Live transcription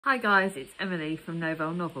Hi guys, it's Emily from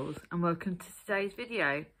Novelle Novels and welcome to today's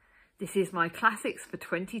video. This is my classics for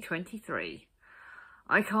 2023.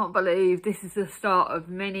 I can't believe this is the start of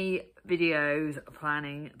many videos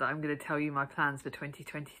planning that I'm going to tell you my plans for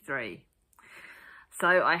 2023. So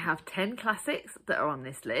I have 10 classics that are on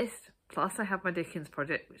this list, plus I have my Dickens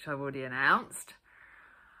project which I've already announced.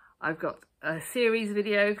 I've got a series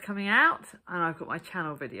video coming out and I've got my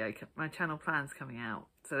channel plans coming out.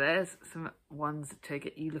 So there's some ones to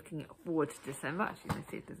get you looking forward to December. Actually,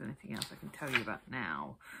 let's see if there's anything else I can tell you about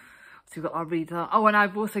now. So we've got our reader. Oh, and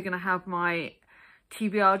I'm also going to have my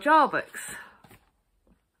TBR jar books.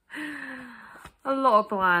 A lot of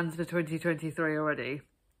plans for 2023 already.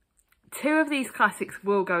 2 of these classics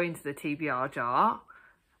will go into the TBR jar,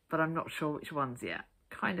 but I'm not sure which ones yet.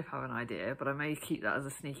 Kind of have an idea, but I may keep that as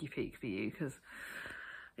a sneaky peek for you because,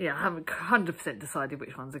 yeah, I haven't 100% decided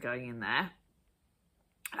which ones are going in there.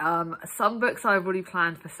 Some books I've already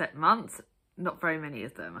planned for set months, not very many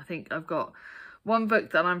of them. I think I've got one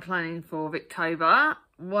book that I'm planning for October,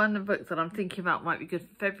 one book that I'm thinking about might be good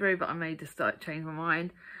for February, but I may just change my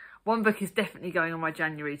mind. One book is definitely going on my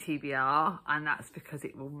January TBR, and that's because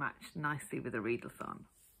it will match nicely with the readathon.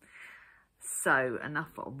 So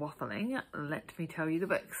enough waffling, let me tell you the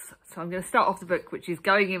books. So I'm going to start off the book which is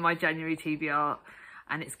going in my January TBR,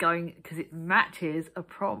 and it's going because it matches a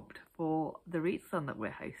prompt for the readathon that we're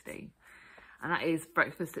hosting, and that is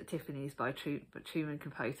Breakfast at Tiffany's by Truman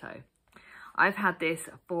Capote. I've had this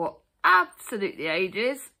for absolutely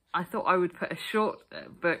ages. I thought I would put a short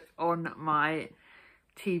book on my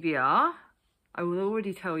TBR. I will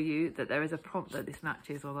already tell you that there is a prompt that this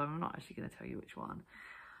matches, although I'm not actually going to tell you which one.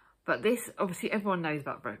 But this, obviously everyone knows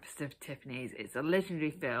about Breakfast at Tiffany's. It's a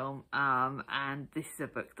legendary film, and this is a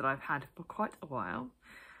book that I've had for quite a while.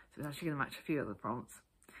 So it's actually going to match a few other prompts.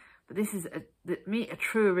 But this is meet a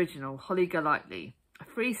true original, Holly Golightly, a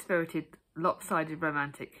free-spirited, lopsided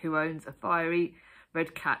romantic who owns a fiery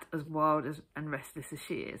red cat as wild and restless as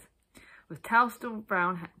she is. With tousled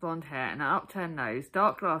brown blonde hair and an upturned nose,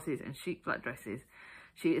 dark glasses and chic black dresses,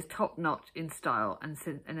 she is top-notch in style and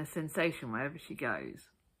a sensation wherever she goes.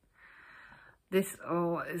 This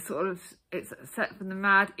it's set from the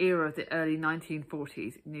mad era of the early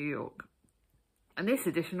 1940s in New York. And this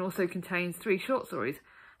edition also contains 3 short stories: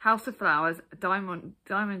 House of Flowers, a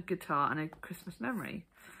Diamond Guitar and a Christmas Memory.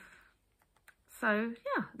 So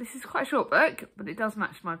yeah, this is quite a short book, but it does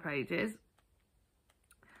match my pages.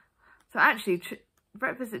 So actually,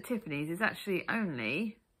 Breakfast at Tiffany's is actually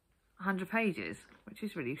only 100 pages, which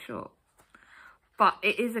is really short. But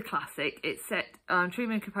it is a classic. It's set,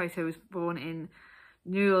 Truman Capote was born in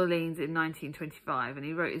New Orleans in 1925 and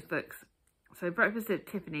he wrote his books. So Breakfast at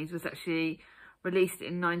Tiffany's was actually released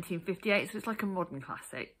in 1958, so it's like a modern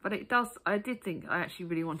classic. But it does, I did think I actually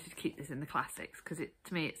really wanted to keep this in the classics because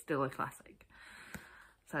to me it's still a classic.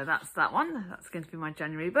 So that's that one. That's going to be my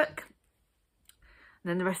January book.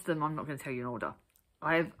 And then the rest of them I'm not going to tell you in order.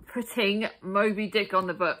 I'm putting Moby Dick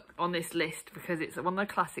on this list because it's one of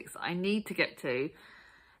the classics that I need to get to.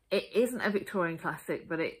 It isn't a Victorian classic,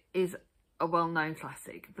 but it is a well-known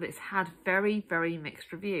classic. But it's had very, very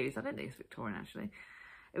mixed reviews. I don't think it's Victorian, actually.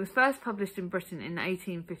 It was first published in Britain in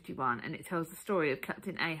 1851, and it tells the story of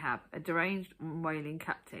Captain Ahab, a deranged whaling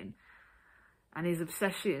captain, and his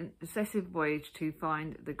obsessive voyage to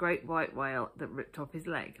find the great white whale that ripped off his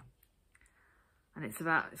leg. And it's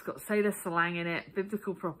got sailor slang in it,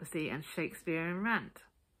 biblical prophecy and Shakespearean rant.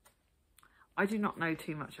 I do not know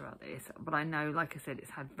too much about this, but I know, like I said,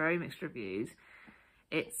 it's had very mixed reviews.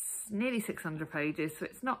 It's nearly 600 pages, so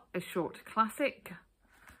it's not a short classic,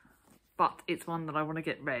 but it's one that I want to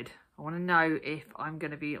get read. I want to know if I'm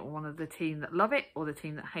going to be one of the team that love it or the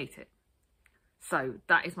team that hate it. So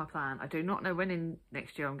that is my plan. I do not know when in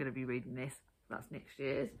next year I'm going to be reading this. That's next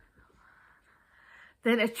year's.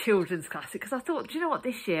 Then a children's classic, because I thought, do you know what,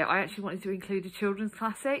 this year I actually wanted to include a children's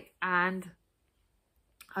classic, and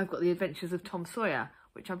I've got The Adventures of Tom Sawyer,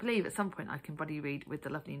 which I believe at some point I can buddy read with the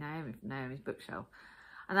lovely Naomi from Naomi's Bookshelf.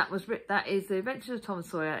 And that is The Adventures of Tom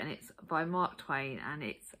Sawyer, and it's by Mark Twain, and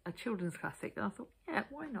it's a children's classic. And I thought, yeah,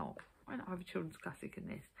 why not? Why not have a children's classic in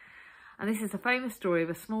this? And this is a famous story of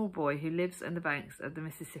a small boy who lives on the banks of the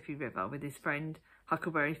Mississippi River with his friend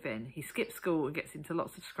Huckleberry Finn. He skips school and gets into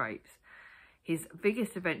lots of scrapes. His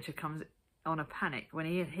biggest adventure comes on a panic when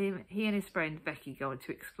he and his friend Becky go on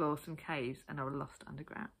to explore some caves and are lost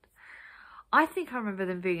underground. I think I remember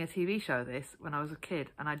them being a TV show of this when I was a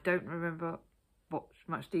kid, and I don't remember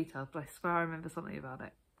much detail, but I swear I remember something about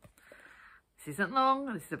it. This isn't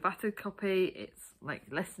long. This is a battered copy. It's like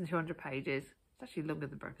less than 200 pages. It's actually longer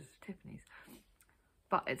than Breakfast at Tiffany's,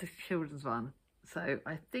 but it's a children's one. So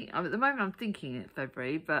I think, at the moment I'm thinking it's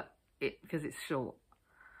February, but because it's short.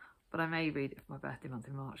 But I may read it for my birthday month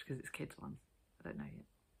in March because it's kids one. I don't know yet.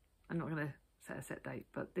 I'm not going to set a set date,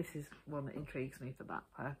 but this is one that intrigues me for that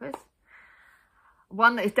purpose.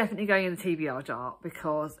 One that is definitely going in the TBR jar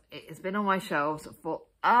because it has been on my shelves for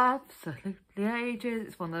absolutely ages.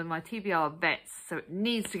 It's one of my TBR vets, so it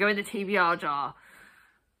needs to go in the TBR jar.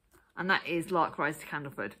 And that is Lark Rise to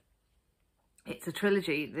Candleford. It's a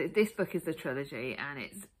trilogy. This book is the trilogy, and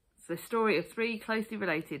it's the story of 3 closely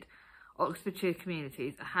related Oxfordshire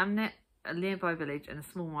communities, a hamlet, a nearby village, and a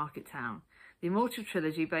small market town. The Immortal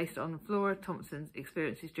Trilogy, based on Flora Thompson's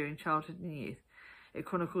experiences during childhood and youth. It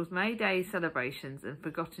chronicles May Day celebrations and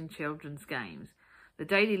forgotten children's games, the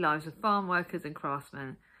daily lives of farm workers and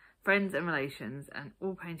craftsmen, friends and relations, and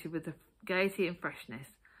all painted with the gaiety and freshness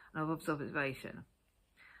of observation.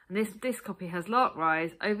 And this copy has Lark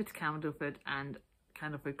Rise, Over to Candleford, and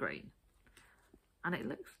Candleford Green. And it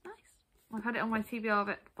looks nice. I've had it on my TBR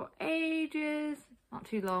vet for ages. Not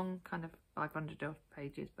too long, kind of 500 odd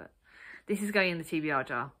pages, but this is going in the TBR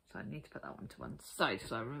jar, so I need to put that one to one side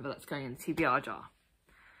so I remember that's going in the TBR jar.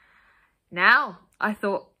 Now, I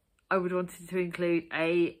thought I would wanted to include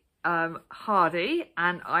a Hardy,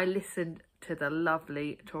 and I listened to the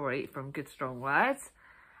lovely Tori from Good Strong Words,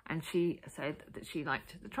 and she said that she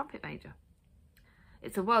liked The Trumpet Major.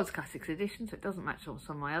 It's a World's Classics edition, so it doesn't match some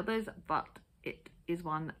of my others, but it is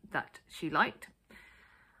one that she liked.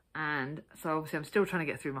 And so obviously I'm still trying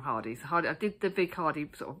to get through my Hardy. So I did the big Hardy,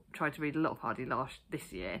 sort of tried to read a lot of Hardy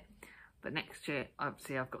this year. But next year,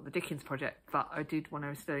 obviously, I've got the Dickens project, but I did want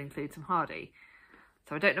to still include some Hardy.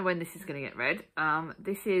 So I don't know when this is going to get read.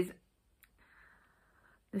 The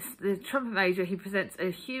Trumpet Major, he presents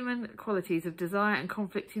a human qualities of desire and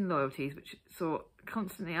conflicting loyalties, which saw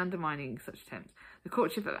constantly undermining such attempts. The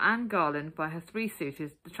courtship of Anne Garland by her 3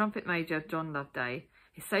 suitors, the Trumpet Major, John Loveday,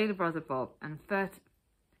 his sailor brother Bob, and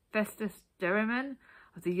Festus Derriman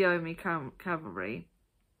of the Yeomanry Cavalry,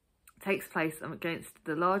 takes place against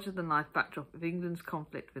the larger-than-life backdrop of England's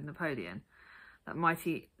conflict with Napoleon, that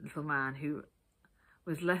mighty little man who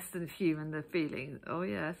was less than human the feelings. Oh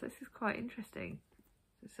yes, this is quite interesting.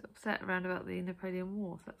 It's sort of set around about the Napoleon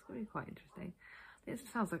War, so that's going to be quite interesting. This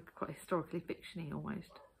sounds like quite historically fiction-y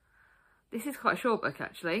almost. This is quite a short book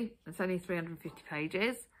actually. It's only 350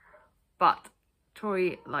 pages, but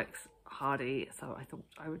Tori likes Hardy, so I thought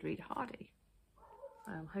I would read Hardy.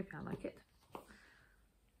 I'm hoping I like it.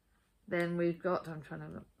 Then we've got, I'm trying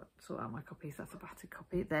to sort out my copies, that's a battered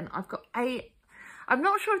copy. Then I've got I'm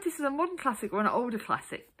not sure if this is a modern classic or an older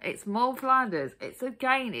classic. It's Moll Flanders. It's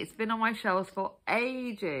been on my shelves for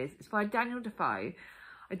ages. It's by Daniel Defoe.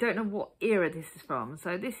 I don't know what era this is from.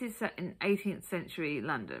 So this is set in 18th century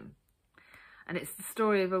London. And it's the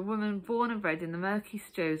story of a woman born and bred in the murky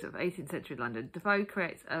stews of 18th century London. Defoe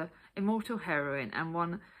creates an immortal heroine and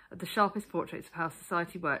one of the sharpest portraits of how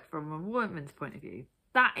society worked from a woman's point of view.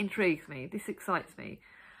 That intrigues me. This excites me.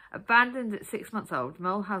 Abandoned at 6 months old,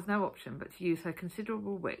 Moll has no option but to use her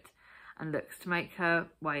considerable wit and looks to make her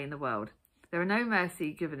way in the world. There are no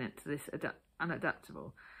mercy given it to this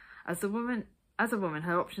unadaptable. As a woman,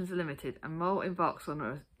 her options are limited, and Moll embarks on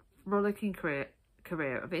a rollicking career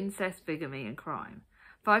of incest, bigamy, and crime.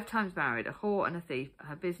 5 times married, a whore and a thief,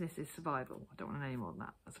 her business is survival. I don't want to know any more than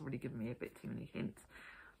that. That's already given me a bit too many hints.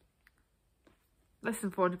 Less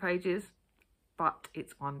than 400 pages. But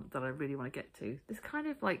it's one that I really want to get to. This kind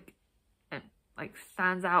of like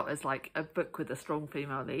stands out as like a book with a strong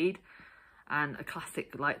female lead, and a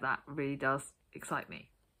classic like that really does excite me.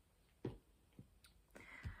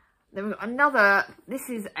 Then we've got another, this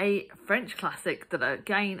is a French classic that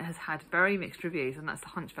again has had very mixed reviews, and that's The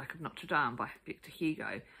Hunchback of Notre Dame by Victor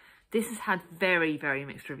Hugo. This has had very, very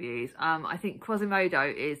mixed reviews. I think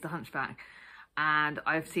Quasimodo is The Hunchback, and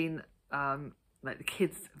I've seen like the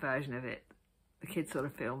kids version of it. The kids sort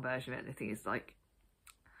of film version of it, and I think it's like,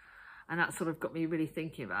 and that sort of got me really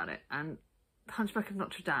thinking about it. And The Hunchback of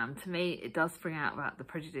Notre Dame, to me, it does bring out about the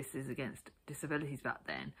prejudices against disabilities back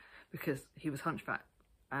then, because he was hunchback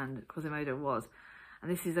and Quasimodo was. And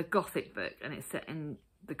this is a Gothic book, and it's set in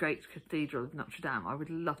the great cathedral of Notre Dame. I would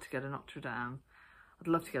love to go to Notre Dame. I'd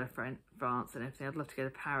love to go to France and everything. I'd love to go to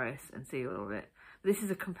Paris and see all of it. But this is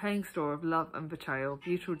a compelling story of love and betrayal,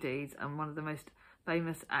 brutal deeds, and one of the most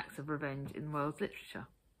famous acts of revenge in the world's literature.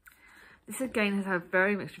 This again has had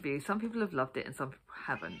very mixed reviews. Some people have loved it and some people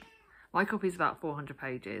haven't. My copy is about 400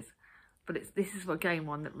 pages, but this is again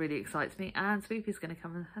one that really excites me, and Swoopy's going to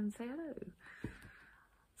come and say hello.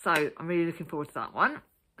 So I'm really looking forward to that one.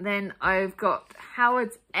 Then I've got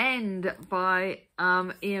Howard's End by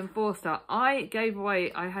Ian Forster. I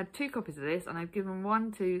had 2 copies of this, and I've given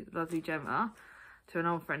one to lovely Gemma. to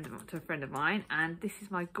a friend of mine, and this is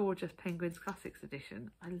my gorgeous Penguins Classics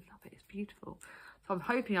edition. I love it. It's beautiful. So I'm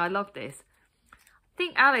hoping I love this. I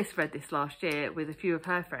think Alice read this last year with a few of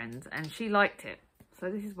her friends, and she liked it. So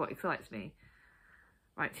this is what excites me.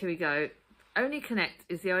 Right, here we go. Only connect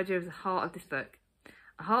is the idea of the heart of this book.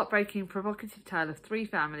 A heartbreaking, provocative tale of three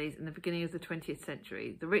families in the beginning of the 20th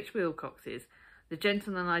century. The rich Wilcoxes, the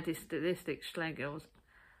gentle and idealistic Schlegels,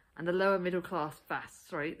 and the lower middle class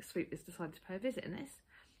the sweepers decided to pay a visit in this.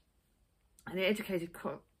 And the educated,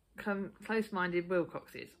 close-minded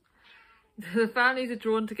Wilcoxes. The families are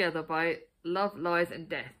drawn together by love, lies and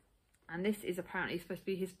death. And this is apparently supposed to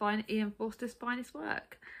be Ian Forster's finest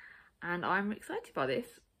work. And I'm excited by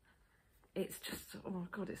this. It's just, oh my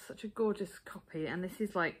god, it's such a gorgeous copy. And this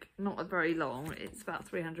is like not very long. It's about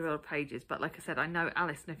 300 odd pages. But like I said, I know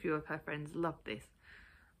Alice and a few of her friends love this.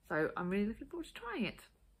 So I'm really looking forward to trying it.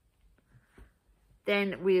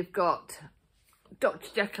 Then we've got Dr.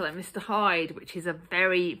 Jekyll and Mr. Hyde, which is a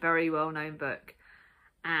very, very well-known book.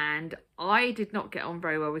 And I did not get on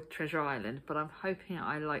very well with Treasure Island, but I'm hoping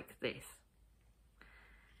I like this.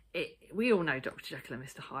 We all know Dr. Jekyll and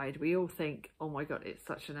Mr. Hyde. We all think, oh my god, it's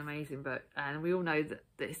such an amazing book. And we all know that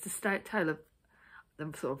it's the tale of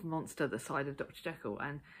the sort of monster, the side of Dr. Jekyll.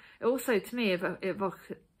 And it also, to me,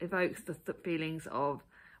 evokes the feelings of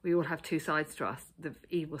we all have two sides to us, the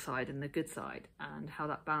evil side and the good side, and how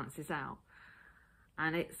that balances out.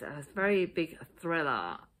 And it's a very big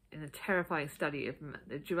thriller in a terrifying study of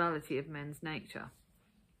the duality of men's nature.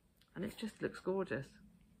 And it just looks gorgeous.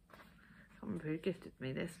 I can't remember who gifted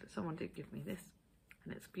me this, but someone did give me this.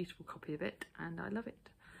 And it's a beautiful copy of it, and I love it.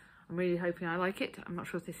 I'm really hoping I like it. I'm not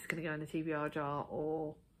sure if this is going to go in the TBR jar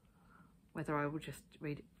or whether I will just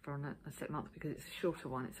read it for a set month, because it's a shorter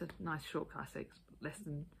one. It's a nice short classics,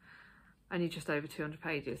 only just over 200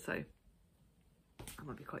 pages, so that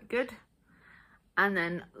might be quite good. And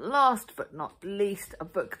then last but not least, a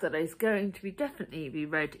book that is going to definitely be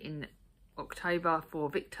read in October for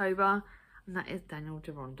Victober, and that is Daniel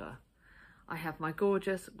Deronda. I have my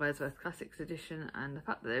gorgeous Wordsworth Classics edition, and the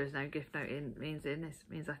fact that there is no gift note means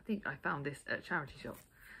I think I found this at a charity shop.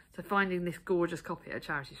 So finding this gorgeous copy at a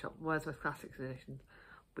charity shop, Wordsworth Classics edition,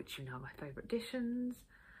 which you know are my favourite editions.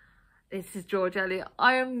 This is George Eliot.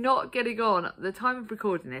 I am not getting on. At the time of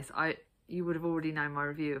recording this, you would have already known my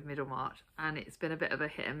review of Middlemarch, and it's been a bit of a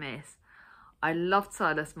hit and miss. I loved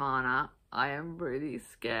Silas Marner. I am really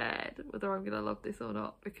scared whether I'm going to love this or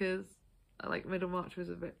not, because Middlemarch was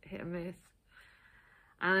a bit hit and miss.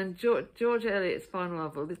 And George Eliot's final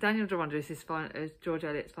novel, Daniel Deronda is George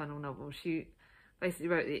Eliot's final novel. She basically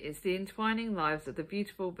wrote it's the entwining lives of the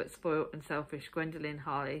beautiful but spoilt and selfish Gwendolen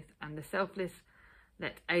Harleith and the selfless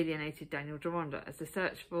yet alienated Daniel Deronda as they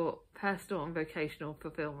search for personal and vocational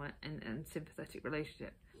fulfilment in sympathetic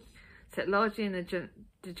relationship. Set largely in the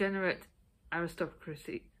degenerate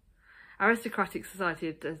aristocratic society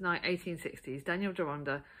of the 1860s, Daniel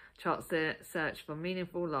Deronda charts their search for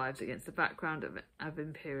meaningful lives against the background of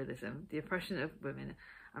imperialism, the oppression of women,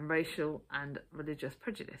 and racial and religious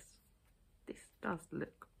prejudice. This does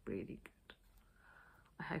look really good.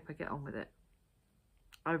 I hope I get on with it.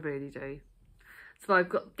 I really do. So I've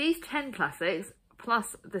got these 10 classics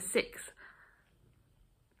plus the 6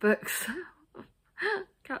 books.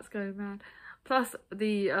 Cat's going mad. Plus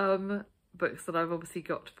the books that I've obviously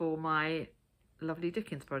got for my lovely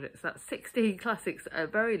Dickens project. So that's 16 classics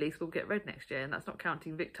at very least will get read next year, and that's not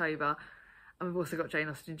counting Victober. And we've also got Jane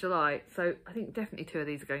Austen in July. So I think definitely 2 of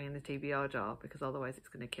these are going in the TBR jar, because otherwise it's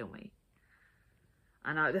going to kill me.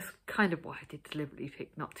 And that's kind of why I did deliberately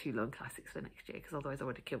pick not too long classics for next year, because otherwise I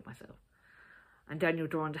would have killed myself. And Daniel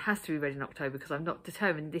Deronda has to be read in October, because I'm not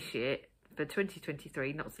determined this year, for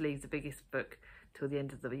 2023, not to leave the biggest book till the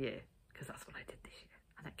end of the year, because that's what I did this year,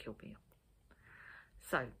 and that killed me.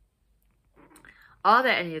 So, are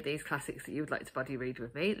there any of these classics that you would like to buddy read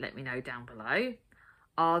with me? Let me know down below.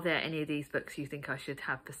 Are there any of these books you think I should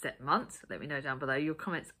have for set months? Let me know down below. Your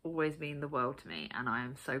comments always mean the world to me, and I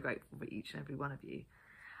am so grateful for each and every one of you.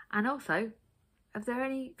 And also, are there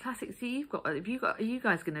any classics that you've got? Are you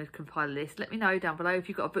guys going to compile a list? Let me know down below. If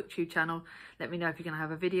you've got a BookTube channel, let me know if you're going to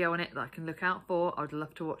have a video on it that I can look out for. I would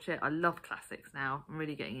love to watch it. I love classics now. I'm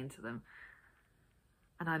really getting into them.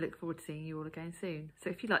 And I look forward to seeing you all again soon. So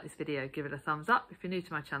if you like this video, give it a thumbs up. If you're new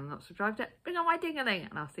to my channel and not subscribed yet, bring on my ding-a-ling,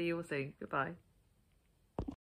 and I'll see you all soon. Goodbye.